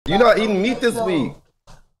You're not eating meat this week.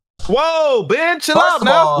 Whoa, Ben, chill out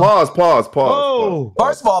now. Pause. Whoa.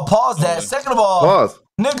 First of all, pause that. Second of all, pause.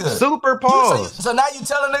 Nigga. Super pause. So now you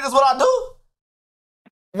telling niggas what I do?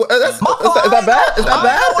 Is that bad? Is that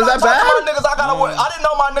bad? Is that bad? Niggas, I didn't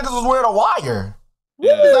know my niggas was wearing a wire.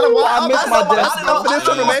 Yeah. Is that a wire? I missed my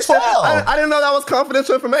confidential information. I didn't know that was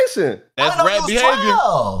confidential information. That's rat behavior.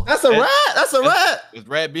 That's a rat. That's a rat. It's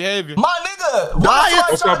rat behavior. My nigga, Wyatt,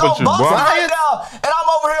 what's up with you, right now, and I'm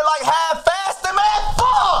over here like half fasting, man.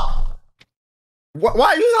 Fuck. Why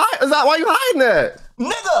are you hiding? Is that why you hiding that?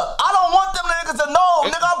 Nigga, I don't want them niggas to know.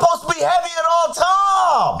 Nigga, I'm supposed to be heavy at all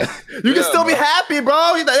times. You can still be happy,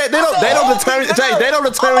 bro. They don't determine, Jay. They don't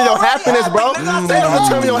determine your happiness, bro. They don't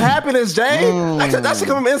determine your happiness, Jay. That should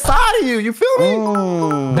come from inside of you. You feel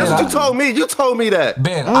me? That's what you told me. You told me that.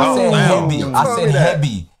 Ben, I said heavy. I said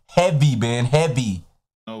heavy. Heavy, Ben. Heavy.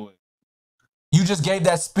 No way. You just gave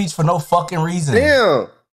that speech for no fucking reason. Damn.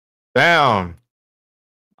 Damn.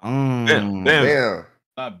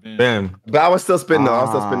 Damn. But I was still spitting though.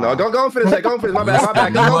 Go and finish that. Go and finish. My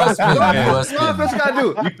bad. Go and finish what you gotta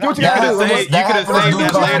do. Do what you gotta do. You could have saved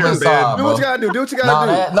that later, Ben. Do what you gotta do. Do what you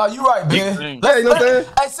gotta do. No, you right, Ben. Yeah, you know what I'm saying?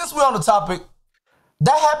 Hey, since we're on the topic,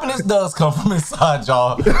 that happiness does come from inside,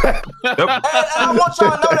 y'all. And I want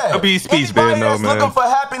y'all to know that. Be speech, Ben, no, man. Looking for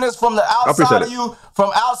happiness from the outside of you,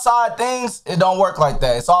 from outside things, it don't work like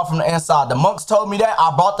that. It's all from the inside. The monks told me that.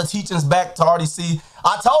 I brought the teachings back to RDC.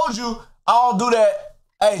 I told you I don't do that.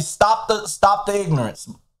 Hey, stop the ignorance.